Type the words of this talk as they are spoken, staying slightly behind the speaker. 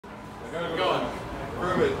gotta go.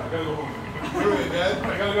 Prove it. I gotta go home. Prove it, Dad.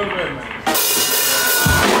 I gotta go to bed, man.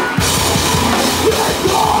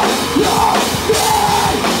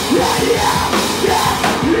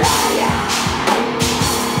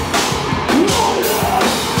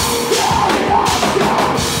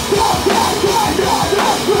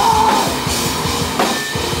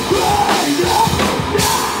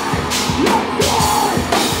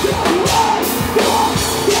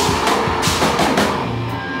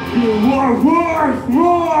 You are worth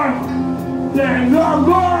more than the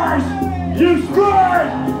lies you spread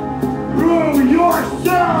through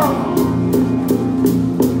yourself.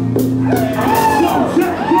 So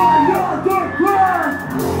take another breath.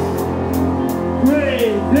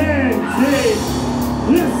 Breathe in, take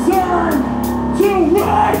this time to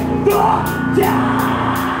wake the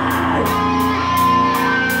dead.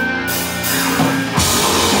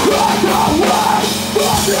 Run away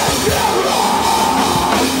from the mirror.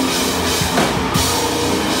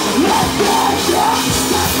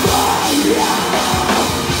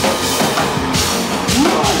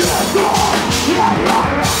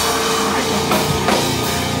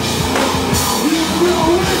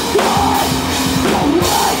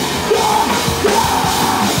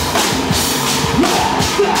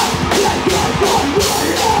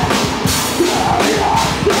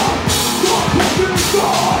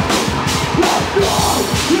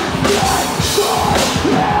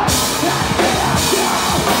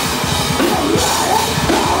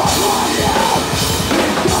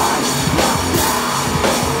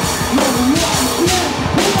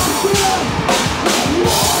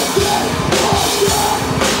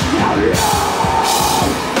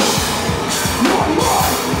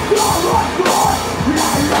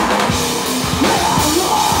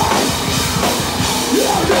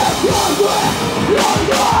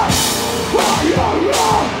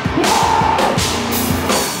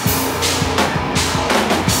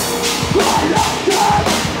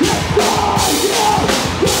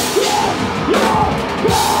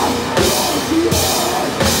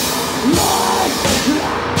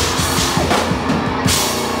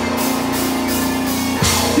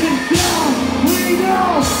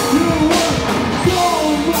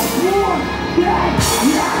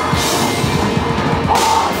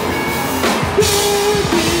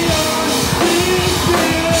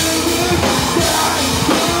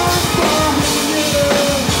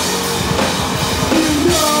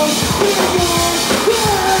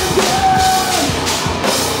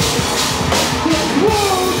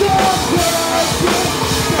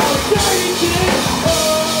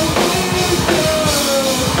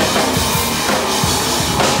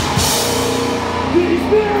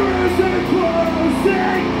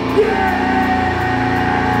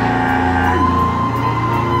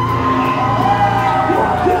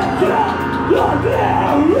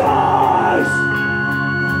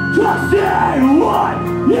 Just say what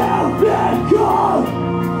you've become.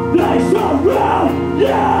 They surround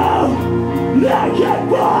you. They can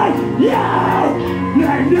find you.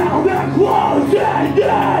 They know they're closing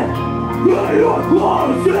in. But you're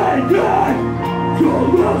closing in to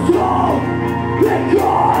lose hope.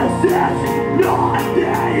 Because it's not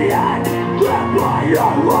the end. But by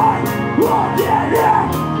your light, looking in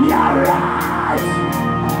your eyes.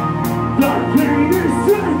 The pain is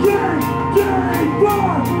sinking deeper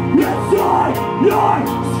inside your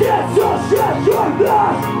skin, so shut your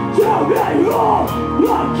mouth to be whole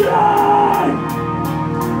again.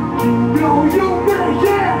 You know you make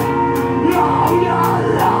it all your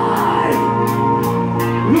life.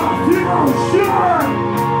 The future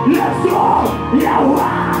is all you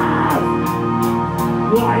have.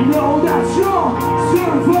 I know that you'll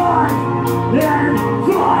survive and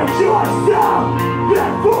find yourself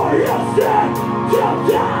before you sit to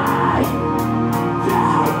die.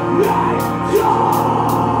 Die.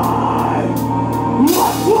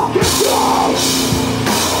 Let's fucking go.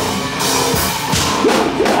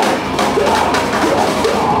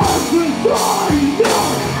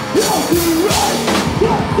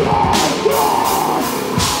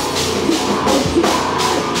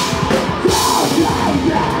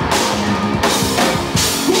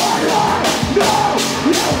 No!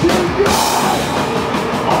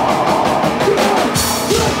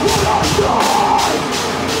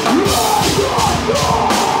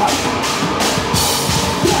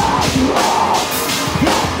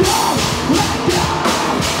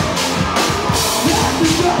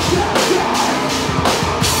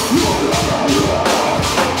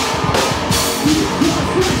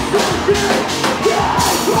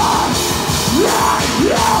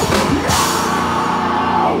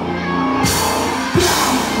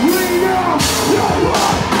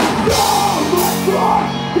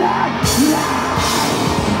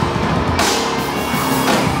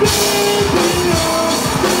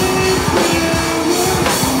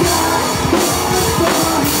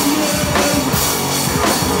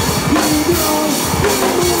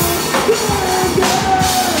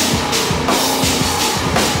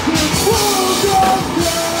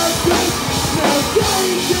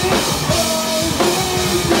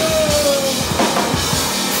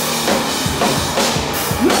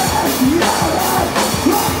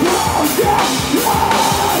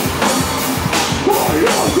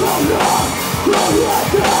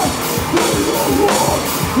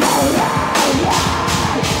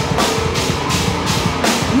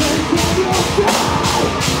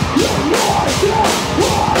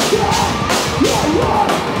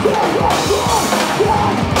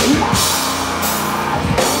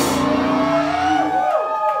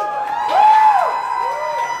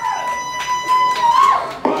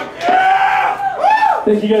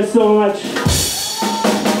 Thank you guys so much.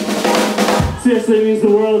 Seriously, it means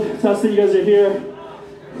the world to us that you guys are here.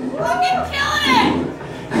 Fucking killing it!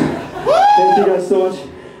 Thank you guys so much.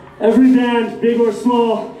 Every band, big or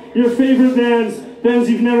small, your favorite bands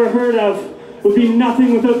you've never heard of, would be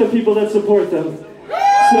nothing without the people that support them.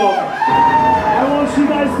 So, I want you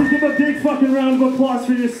guys to give a big fucking round of applause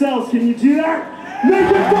for yourselves. Can you do that? Make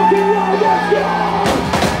it fucking loud, let's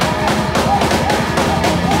go!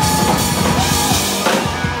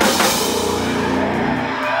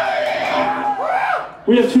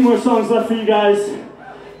 We have 2 more songs left for you guys.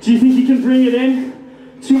 Do you think you can bring it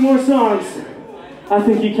in? 2 more songs. I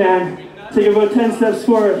think you can. Take about 10 steps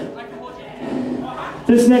forward.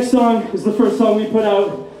 This next song is the first song we put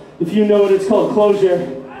out. If you know it, it's called Closure.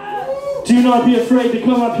 Do not be afraid to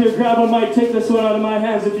come up here, grab a mic, take this one out of my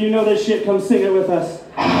hands. If you know this shit, come sing it with us.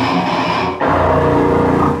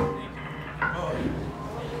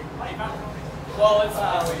 Well, it's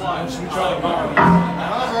one. Should we try the bar?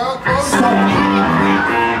 Stop.